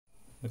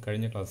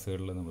കഴിഞ്ഞ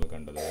ക്ലാസ്സുകളിൽ നമ്മൾ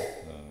കണ്ടത്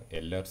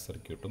LR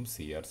സർക്യൂട്ടും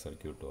CR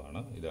സർക്യൂട്ടുമാണ്.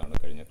 ഇതാണ്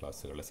കഴിഞ്ഞ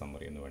ക്ലാസ്സുകളുടെ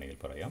സമ്മറി എന്ന് വേണമെങ്കിൽ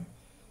പറയാം.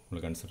 നമ്മൾ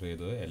കൺസിഡർ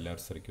ചെയ്തത് LR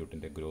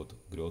സർക്യൂട്ടിൻ്റെ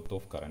growth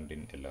of current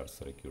in LR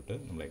circuit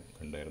നമ്മൾ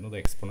കണ്ടായിരുന്നു. അത്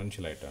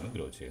എക്സ്പൊണൻഷ്യൽ ആയിട്ടാണ്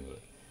ഗ്രോ ചെയ്യുന്നത്.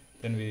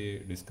 Then we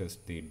discuss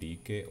the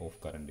decay of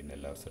current in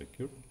LR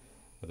circuit.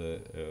 അത്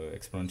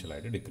എക്സ്പൊണൻഷ്യൽ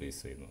ആയിട്ട്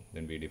ഡിക്രീസ് ചെയ്യുന്നു.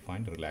 Then we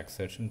defined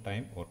relaxation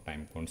time or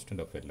time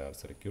constant of LR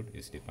circuit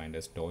is defined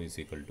as tau is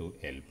equal to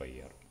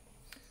L/R.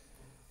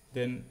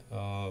 Then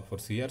for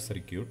CR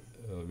circuit,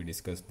 we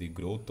discussed the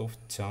growth of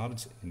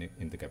charge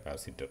in the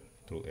capacitor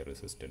through a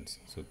resistance.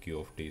 So Q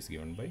of t is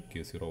given by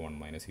Q01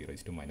 minus e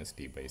raised to minus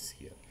t by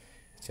CR.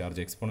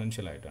 Charge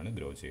exponential ആയിട്ടാണ്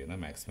grow ചെയ്യുന്ന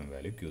maximum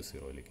value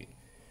Q0ലേക്ക്.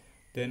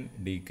 Then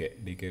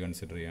decay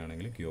consider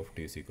ചെയ്യുകയാണെങ്കിൽ Q of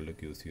t is equal to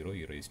Q0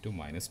 e raised to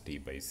minus t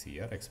by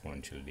CR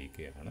exponential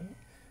decay ആണ്.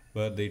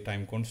 Where the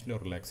time constant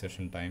or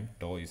relaxation time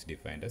tau is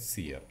defined as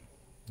CR.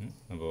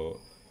 അപ്പോൾ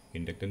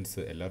inductance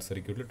LR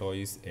സർക്യൂട്ടിൽ tau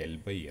is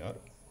L/R.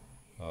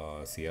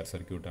 CR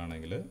circuit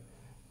ആണെങ്കിൽ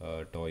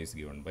tau is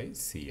given by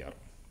CR.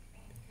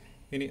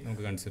 ഇനി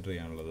നമുക്ക് consider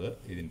ചെയ്യാനുള്ളത്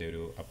ഇതിൻ്റെ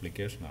ഒരു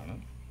അപ്ലിക്കേഷനാണ്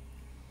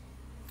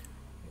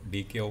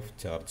decay of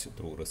charge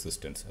through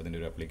resistance. അതിൻ്റെ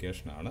ഒരു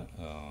അപ്ലിക്കേഷനാണ്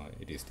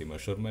it is the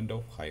measurement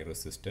of high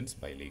resistance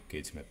by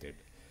leakage method.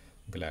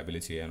 നമുക്ക് ലാബിൽ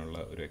ചെയ്യാനുള്ള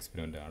ഒരു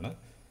എക്സ്പെരിമെൻ്റാണ്.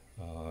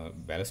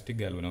 ബാലസ്റ്റിക്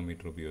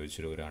ഗാൽവനോമീറ്റർ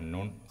ഉപയോഗിച്ചൊരു ഒരു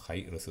അൺനോൺ ഹൈ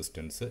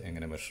റെസിസ്റ്റൻസ്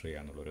എങ്ങനെ മെഷർ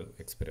ചെയ്യാന്നുള്ളൊരു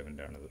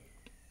എക്സ്പെരിമെൻ്റാണിത്.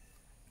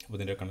 അപ്പോൾ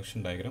ഇതിൻ്റെ കണക്ഷൻ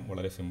ഡയഗ്രാം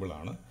വളരെ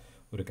സിമ്പിളാണ്.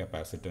 ഒരു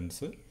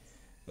കപ്പാസിറ്റൻസ്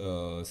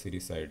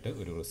സീരീസ് ആയിട്ട്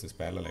ഒരു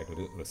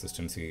പാരലായിട്ടൊരു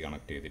റെസിസ്റ്റൻസിലേക്ക്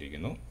കണക്ട്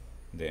ചെയ്തിരിക്കുന്നു.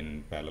 ദെൻ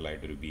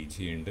പാരലായിട്ടൊരു BG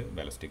ഉണ്ട്,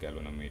 ബാലസ്റ്റിക്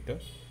ഗാൽവനോമീറ്റർ.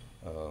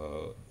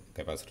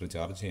 കപ്പാസിറ്റർ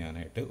ചാർജ്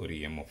ചെയ്യാനായിട്ട് ഒരു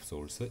EMF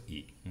സോഴ്സ്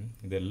E.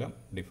 ഇതെല്ലാം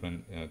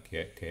ഡിഫറെൻറ്റ്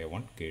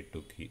K1,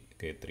 K2,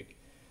 K3.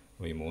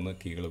 അപ്പോൾ ഈ 3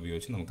 കീകൾ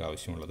ഉപയോഗിച്ച് നമുക്ക്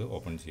ആവശ്യമുള്ളത്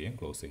ഓപ്പൺ ചെയ്യാം,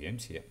 ക്ലോസ് ചെയ്യാം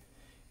ചെയ്യാം.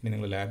 ഇനി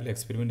നിങ്ങൾ ലാബിൽ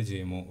എക്സ്പെരിമെൻറ്റ്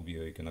ചെയ്യുമ്പോൾ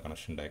ഉപയോഗിക്കുന്ന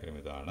കണക്ഷൻ ഡയഗ്രാം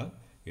ഇതാണ്.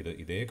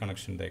 ഇതേ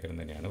കണക്ഷൻ ഡയഗ്രാം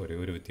തന്നെയാണ്. ഒരേ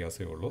ഒരു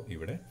വ്യത്യാസമേ ഉള്ളൂ.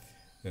 ഇവിടെ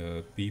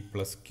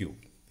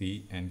P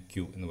ആൻഡ് Q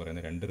എന്ന്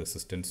പറയുന്ന 2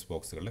 റെസിസ്റ്റൻസ്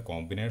ബോക്സുകളുടെ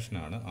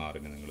കോമ്പിനേഷനാണ്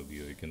Rന് നിങ്ങൾ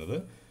ഉപയോഗിക്കുന്നത്.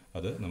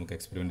 അത് നമുക്ക്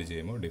എക്സ്പെരിമെൻറ്റ്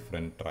ചെയ്യുമ്പോൾ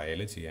ഡിഫറെൻറ്റ്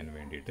ട്രയൽ ചെയ്യാൻ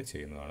വേണ്ടിയിട്ട്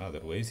ചെയ്യുന്നതാണ്.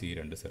 അതർവൈസ് ഈ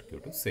 2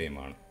 സർക്യൂട്ടും സെയിം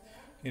ആണ്.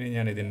 ഇനി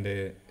ഞാൻ ഇതിൻ്റെ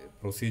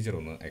പ്രൊസീജിയർ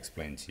ഒന്ന്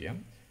എക്സ്പ്ലെയിൻ ചെയ്യാം.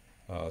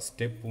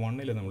 സ്റ്റെപ്പ്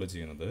 1 നമ്മൾ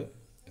ചെയ്യുന്നത്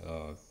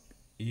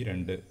ഈ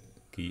 2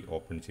 കീ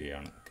ഓപ്പൺ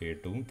ചെയ്യുകയാണ്.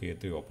 K2 ഉം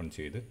K3 ഓപ്പൺ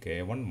ചെയ്ത്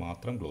K1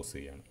 മാത്രം ക്ലോസ്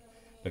ചെയ്യുകയാണ്.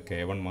 അപ്പോൾ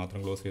K1 മാത്രം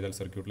ക്ലോസ് ചെയ്താൽ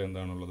സർക്യൂട്ടിൽ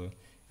എന്താണുള്ളത്?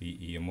 ഈ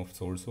EMF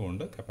സോഴ്സും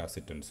ഉണ്ട്,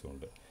 കപ്പാസിറ്റൻസും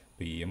ഉണ്ട്.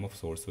 ഇപ്പോൾ EMF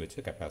സോഴ്സ് വെച്ച്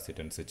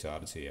കപ്പാസിറ്റൻസ്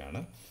ചാർജ് ചെയ്യുകയാണ്.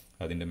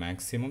 അതിൻ്റെ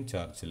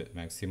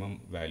മാക്സിമം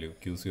വാല്യൂ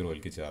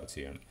Q0ലേക്ക് ചാർജ്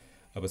ചെയ്യുകയാണ്.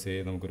 അപ്പോൾ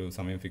നമുക്കൊരു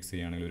സമയം ഫിക്സ്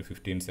ചെയ്യുകയാണെങ്കിൽ ഒരു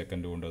 15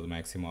 സെക്കൻഡ് കൊണ്ട് അത്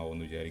മാക്സിമം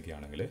ആവുമെന്ന്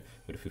വിചാരിക്കുകയാണെങ്കിൽ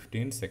ഒരു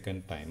 15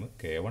 സെക്കൻഡ് ടൈം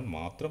K1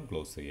 മാത്രം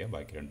ക്ലോസ് ചെയ്യുക,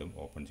 ബാക്കി രണ്ടും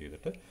ഓപ്പൺ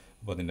ചെയ്തിട്ട്.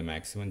 അപ്പോൾ അതിൻ്റെ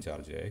മാക്സിമം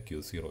ചാർജ് ആയ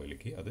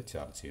Q0ലേക്ക് അത്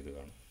ചാർജ് ചെയ്ത്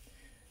കാണും.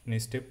 ഇനി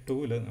സ്റ്റെപ്പ്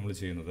 2 നമ്മൾ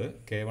ചെയ്യുന്നത്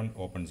K1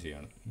 ഓപ്പൺ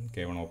ചെയ്യുകയാണ്.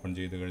 K1 ഓപ്പൺ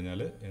ചെയ്ത്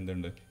കഴിഞ്ഞാൽ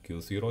എന്തുണ്ട്?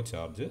 Q0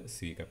 charge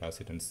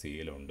capacitance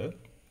Cയിലുണ്ട്.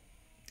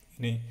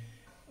 ഇനി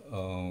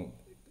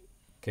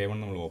K1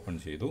 നമ്മൾ ഓപ്പൺ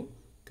ചെയ്തു,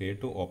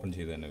 K2 ഓപ്പൺ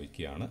ചെയ്ത് തന്നെ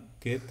വയ്ക്കുകയാണ്.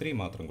 K3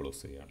 മാത്രം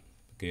ക്ലോസ് ചെയ്യുകയാണ്.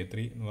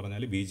 K3 എന്ന്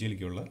പറഞ്ഞാൽ BG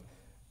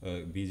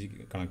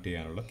കണക്ട്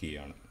ചെയ്യാനുള്ള കീ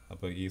ആണ്.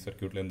 അപ്പോൾ ഈ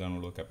സർക്യൂട്ടിൽ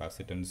എന്താണുള്ളത്?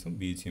 കപ്പാസിറ്റൻസും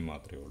BGയും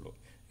മാത്രമേ ഉള്ളൂ.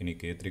 ഇനി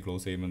K3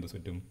 ക്ലോസ് ചെയ്യുമ്പോൾ എന്ത്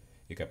പറ്റും?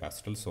 ഈ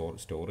കപ്പാസിറ്റർ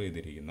സ്റ്റോർ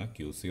ചെയ്തിരിക്കുന്ന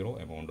Q0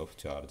 എമൗണ്ട് ഓഫ്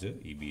ചാർജ്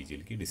ഈ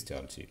BGയിലേക്ക്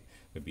ഡിസ്ചാർജ് ചെയ്യും.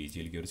 അപ്പോൾ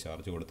BGയിലേക്ക് ഒരു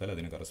ചാർജ് കൊടുത്താൽ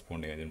അതിന്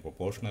കറസ്പോണ്ട് ചെയ്യാൻ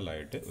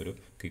പ്രൊപ്പോർഷണലായിട്ട് ഒരു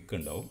കിക്ക്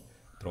ഉണ്ടാവും,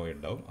 ത്രോ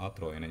ഉണ്ടാവും. ആ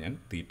ത്രോയിനെ ഞാൻ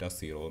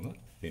θ0 എന്ന്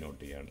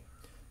ഡിനോട്ട് ചെയ്യാണ്.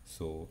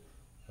 So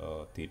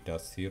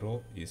θ0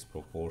 is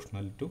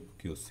proportional to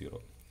Q0.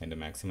 അതിൻ്റെ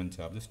മാക്സിമം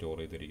ചാർജ് സ്റ്റോർ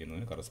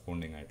ചെയ്തിരിക്കുന്നതിന്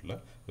കറസ്പോണ്ടിങ് ആയിട്ടുള്ള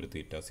ഒരു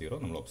θ0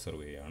 നമ്മൾ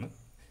ഒബ്സർവ് ചെയ്യുകയാണ്.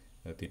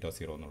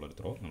 θ0 എന്നുള്ളൊരു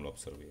ത്രോ നമ്മൾ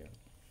ഒബ്സർവ് ചെയ്യുകയാണ്.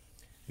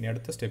 ഇനി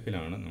അടുത്ത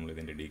സ്റ്റെപ്പിലാണ് നമ്മൾ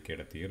ഇതിൻ്റെ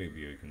ഡീക്കേയുടെ തിയറി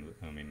ഉപയോഗിക്കുന്നത്.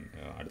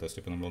 അടുത്ത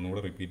സ്റ്റെപ്പ് നമ്മൾ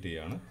ഒന്നുകൂടെ റിപ്പീറ്റ്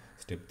ചെയ്യുകയാണ്.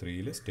 സ്റ്റെപ്പ്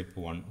 3ൽ സ്റ്റെപ്പ്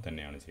 1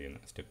 തന്നെയാണ്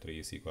ചെയ്യുന്നത്. Step 3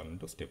 is equal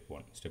to step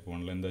 1. Step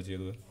 1ൽ എന്താ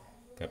ചെയ്തത്?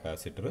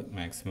 കപ്പാസിറ്റർ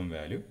മാക്സിമം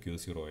വാല്യൂ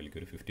Q0യിലേക്ക്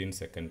ഒരു 15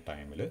 സെക്കൻഡ്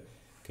ടൈമിൽ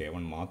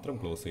K1 മാത്രം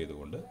ക്ലോസ്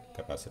ചെയ്തുകൊണ്ട്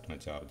കപ്പാസിറ്ററിനെ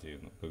ചാർജ്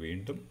ചെയ്യുന്നു. അപ്പോൾ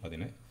വീണ്ടും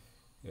അതിനെ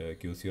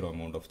Q0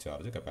 എമൗണ്ട് ഓഫ്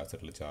ചാർജ്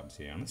കപ്പാസിറ്ററിൽ ചാർജ്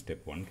ചെയ്യാണ്.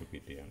 സ്റ്റെപ്പ് 1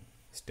 റിപ്പീറ്റ് ചെയ്യാണ്.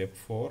 സ്റ്റെപ്പ്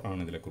 4 ആണ്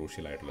ഇതിലെ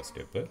ക്രൂഷ്യൽ ആയിട്ടുള്ള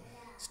സ്റ്റെപ്പ്.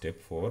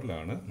 സ്റ്റെപ്പ്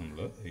 4ലാണ് നമ്മൾ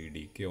ഈ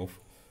decay of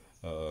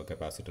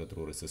capacitor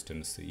through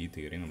resistance ഈ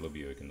തിയറി നമ്മൾ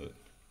ഉപയോഗിക്കുന്നത്.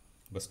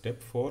 അപ്പോൾ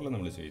സ്റ്റെപ്പ് 4ൽ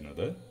നമ്മൾ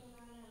ചെയ്യുന്നത്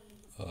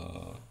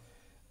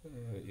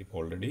ഇപ്പോൾ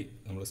ഓൾറെഡി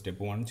നമ്മൾ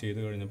സ്റ്റെപ്പ് 1 ചെയ്ത്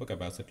കഴിഞ്ഞപ്പോൾ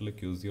കപ്പാസിറ്ററിൽ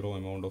Q0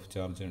 എമൗണ്ട് ഓഫ്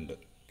ചാർജ് ഉണ്ട്.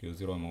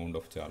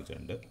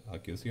 ആ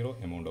Q0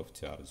 എമൗണ്ട് ഓഫ്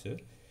ചാർജ്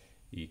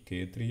ഈ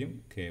K3യും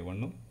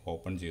K1ഉം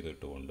ഓപ്പൺ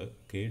ചെയ്തിട്ടുകൊണ്ട്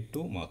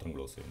K2 മാത്രം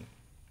ക്ലോസ് ചെയ്യുന്നു.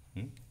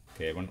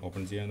 K1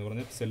 ഓപ്പൺ ചെയ്യുക എന്ന്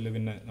പറഞ്ഞാൽ സെല്ല്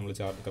പിന്നെ നമ്മൾ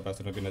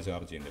കപ്പാസിറ്റർ പിന്നെ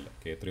ചാർജ് ചെയ്യുന്നില്ല.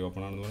 K3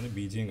 ഓപ്പൺ ആണെന്ന് പറഞ്ഞാൽ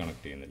BGയും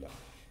കണക്ട് ചെയ്യുന്നില്ല.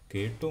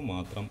 K2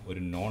 മാത്രം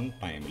ഒരു നോൺ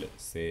ടൈമിൽ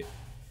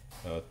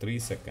 3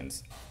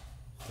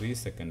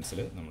 സെക്കൻഡ്സിൽ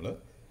നമ്മൾ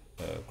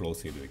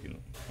ക്ലോസ് ചെയ്ത് വയ്ക്കുന്നു.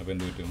 അപ്പോൾ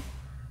എന്ത് പറ്റും?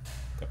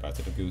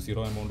 Capacitor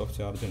Q0 amount of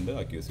charge ഉണ്ട്.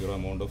 ആ Q0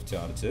 amount of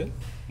charge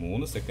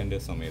 3 second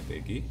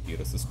സമയത്തേക്ക് ഈ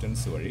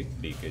റെസിസ്റ്റൻസ് വഴി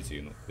ഡീകേ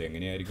ചെയ്യുന്നു. ഇത്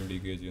എങ്ങനെയായിരിക്കും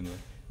ഡീകേ ചെയ്യുന്നത്?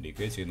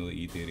 ഡീകേ ചെയ്യുന്നത്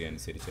ഈ തിയറി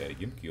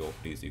അനുസരിച്ചായിരിക്കും. Q of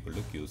t is equal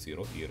to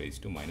Q0 e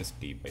raised to minus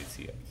t by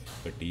CR.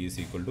 അപ്പോൾ t is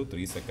equal to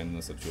 3 second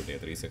എന്ന് സബ്സ്റ്റിറ്റ്യൂട്ട്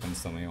ചെയ്യുക. 3 സെക്കൻഡ്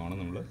സമയമാണ്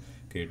നമ്മൾ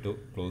K2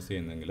 ക്ലോസ്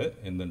ചെയ്യുന്നതെങ്കിൽ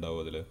എന്തുണ്ടാവും?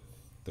 അതിൽ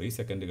 3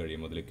 സെക്കൻഡ്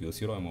കഴിയുമ്പോൾ അതിൽ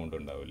Q0 എമൗണ്ട്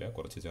ഉണ്ടാവില്ല,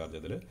 കുറച്ച് ചാർജ്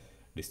അതിൽ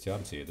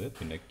ഡിസ്ചാർജ് ചെയ്ത്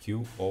പിന്നെ Q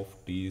of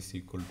T is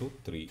equal to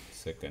 3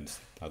 seconds.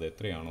 അത്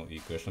എത്രയാണോ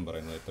ഈക്വേഷൻ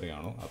പറയുന്നത്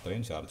എത്രയാണോ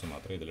അത്രയും ചാർജ്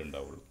മാത്രമേ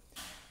ഇതിലുണ്ടാവുള്ളൂ.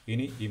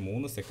 ഇനി ഈ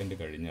 3 സെക്കൻഡ്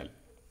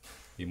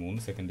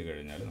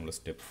കഴിഞ്ഞാൽ നമ്മൾ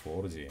സ്റ്റെപ്പ്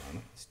 4 ചെയ്യാണ്.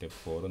 സ്റ്റെപ്പ്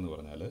 4 എന്ന്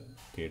പറഞ്ഞാൽ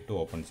K2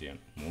 ഓപ്പൺ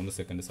ചെയ്യണം. 3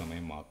 സെക്കൻഡ്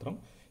സമയം മാത്രം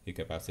ഈ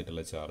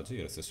കപ്പാസിറ്ററിലെ ചാർജ്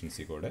ഈ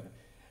റെസിസ്റ്റൻസിൽ കൂടെ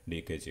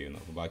ഡീക്കേ ചെയ്യുന്നു.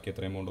 അപ്പോൾ ബാക്കി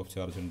എത്ര എമൗണ്ട് ഓഫ്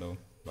ചാർജ് ഉണ്ടാവും?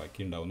 ബാക്കി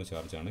ഉണ്ടാവുന്ന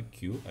ചാർജാണ് Q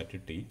അറ്റ്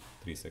T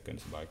 3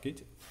 സെക്കൻഡ്സ്. ബാക്കി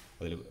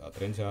അതിൽ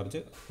അത്രയും ചാർജ്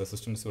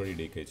റെസിസ്റ്റൻസ് വഴി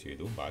ഡീക്കേ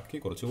ചെയ്തു. ബാക്കി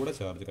കുറച്ചുകൂടെ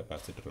ചാർജ്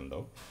കപ്പാസിറ്റർ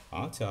ഉണ്ടാവും.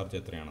 ആ ചാർജ്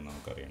എത്രയാണെന്ന്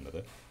നമുക്കറിയേണ്ടത്.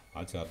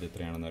 ആ ചാർജ്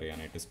എത്രയാണെന്ന്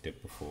അറിയാനായിട്ട്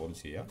സ്റ്റെപ്പ് 4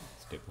 ചെയ്യുക.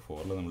 സ്റ്റെപ്പ്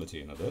 4 നമ്മൾ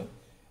ചെയ്യുന്നത്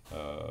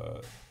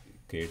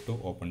K2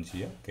 ഓപ്പൺ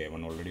ചെയ്യുക.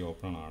 K1 ഓൾറെഡി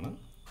ഓപ്പൺ ആണ്.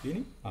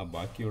 ഇനി ആ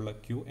ബാക്കിയുള്ള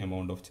Q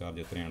എമൗണ്ട് ഓഫ്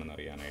ചാർജ് എത്രയാണെന്ന്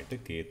അറിയാനായിട്ട്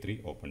K3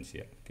 ഓപ്പൺ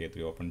ചെയ്യുക.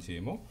 K3 ഓപ്പൺ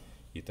ചെയ്യുമ്പോൾ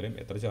ഇത്രയും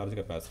എത്ര ചാർജ്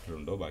കപ്പാസിറ്റർ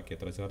ഉണ്ടോ ബാക്കി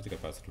എത്ര ചാർജ്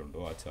കപ്പാസിറ്റർ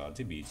ഉണ്ടോ ആ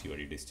ചാർജ് BG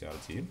വഴി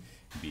ഡിസ്ചാർജ് ചെയ്യും.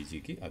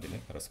 BGക്ക് അതിന്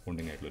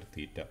കറസ്പോണ്ടിങ് ആയിട്ടുള്ളൊരു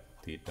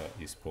theta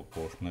is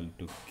proportional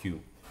to Q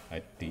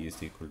at T is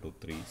equal to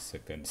 3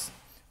 seconds.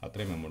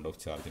 അത്രയും എമൗണ്ട് ഓഫ്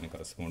ചാർജിന്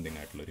കറസ്പോണ്ടിങ്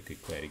ആയിട്ടുള്ളൊരു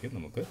കിക്കായിരിക്കും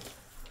നമുക്ക്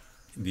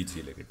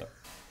BGയിൽ കിട്ടുക.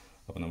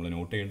 അപ്പോൾ നമ്മൾ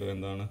നോട്ട് ചെയ്യേണ്ടത്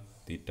എന്താണ്?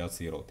 തീറ്റ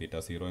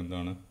സീറോ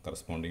എന്താണ്?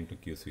 Corresponding to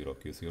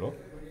Q0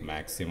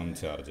 maximum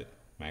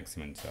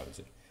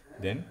charge.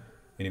 Then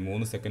ഇനി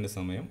 3 സെക്കൻഡ്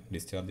സമയം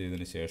ഡിസ്ചാർജ്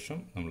ചെയ്തതിന് ശേഷം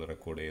നമ്മൾ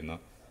റെക്കോർഡ് ചെയ്യുന്ന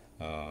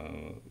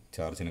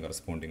ചാർജിന്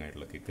കറസ്പോണ്ടിങ്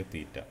ആയിട്ടുള്ള കിക്ക്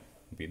തീറ്റ.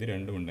 അപ്പോൾ ഇത്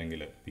രണ്ടും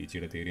ഉണ്ടെങ്കിൽ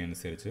BGയുടെ തിയറി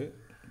അനുസരിച്ച്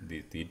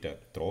തീറ്റ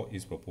throw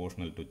is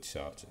proportional to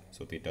charge.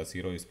 So theta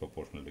 0 is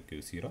proportional to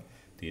Q0,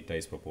 theta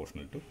is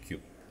proportional to Q.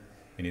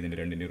 ഇനി ഇതിൻ്റെ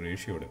രണ്ടിൻ്റെ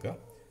റേഷ്യോ എടുക്കുക.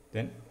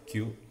 ദെൻ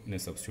Qനെ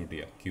സബ്സ്റ്റിറ്റ്യൂട്ട്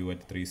ചെയ്യുക. Q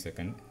at 3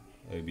 second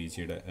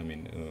BGയുടെ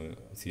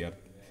CR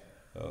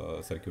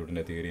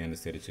സർക്യൂട്ടിൻ്റെ theory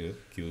അനുസരിച്ച്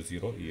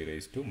Q0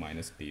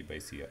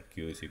 e⁻t/CR.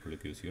 Q is equal to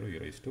Q0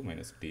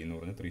 e⁻t എന്ന്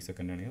പറഞ്ഞാൽ 3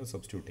 second ആണെങ്കിൽ അത്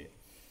സബ്സ്റ്റിറ്റ്യൂട്ട് ചെയ്യാം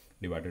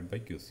ഡിവൈഡഡ്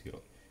ബൈ Q0.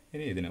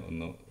 ഇനി ഇതിനെ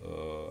ഒന്ന്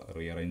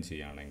റീഅറേഞ്ച്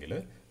ചെയ്യുകയാണെങ്കിൽ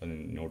അത്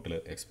നോട്ടിൽ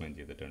എക്സ്പ്ലെയിൻ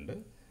ചെയ്തിട്ടുണ്ട്.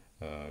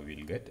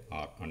 Will get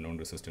R unknown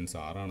resistance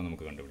R ആണ്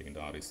നമുക്ക്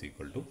കണ്ടുപിടിക്കേണ്ടത്. R is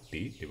equal to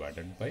T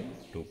divided by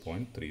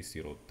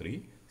 2.303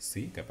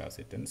 C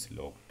capacitance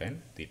log 10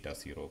 തീറ്റ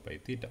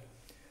 0/തീറ്റ.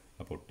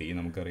 അപ്പോൾ T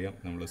നമുക്കറിയാം.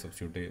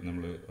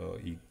 നമ്മൾ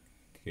ഈ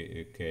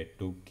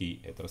K2 കീ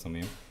എത്ര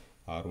സമയം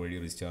R വഴി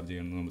ഡിസ്ചാർജ്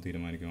ചെയ്യണമെന്ന് നമ്മൾ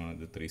തീരുമാനിക്കുകയാണ്.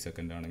 ഇത് 3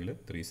 സെക്കൻഡ് ആണെങ്കിൽ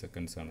 3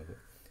 സെക്കൻഡ്സ് ആണത്.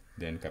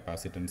 ദെൻ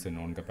കപ്പാസിറ്റൻസ്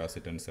നോൺ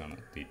കപ്പാസിറ്റൻസ് ആണ്.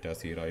 തീറ്റ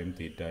 0യും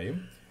തീറ്റയും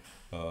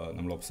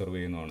നമ്മൾ ഒബ്സർവ്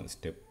ചെയ്യുന്നതാണ്.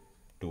 സ്റ്റെപ്പ്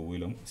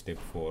 2ലും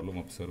സ്റ്റെപ്പ് 4ലും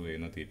ഒബ്സർവ്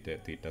ചെയ്യുന്ന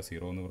തീറ്റ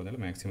 0 എന്ന് പറഞ്ഞാൽ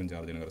മാക്സിമം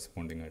ചാർജിന്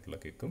കറസ്പോണ്ടിങ് ആയിട്ടുള്ള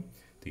കിക്കും,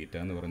 തീറ്റ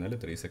എന്ന് പറഞ്ഞാൽ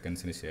 3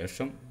 സെക്കൻഡ്സിന്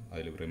ശേഷം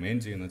അതിൽ റിമെയിൻ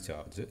ചെയ്യുന്ന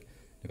ചാർജ്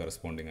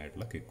കറസ്പോണ്ടിങ്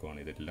ആയിട്ടുള്ള കിക്കുമാണ്.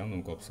 ഇതെല്ലാം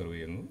നമുക്ക് ഒബ്സർവ്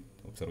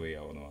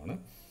ചെയ്യാവുന്നതാണ്.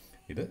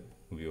 ഇത്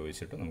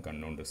ഉപയോഗിച്ചിട്ട് നമുക്ക്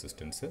അൺനോൺ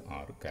റെസിസ്റ്റൻസ്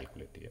R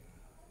കാൽക്കുലേറ്റ് ചെയ്യാം.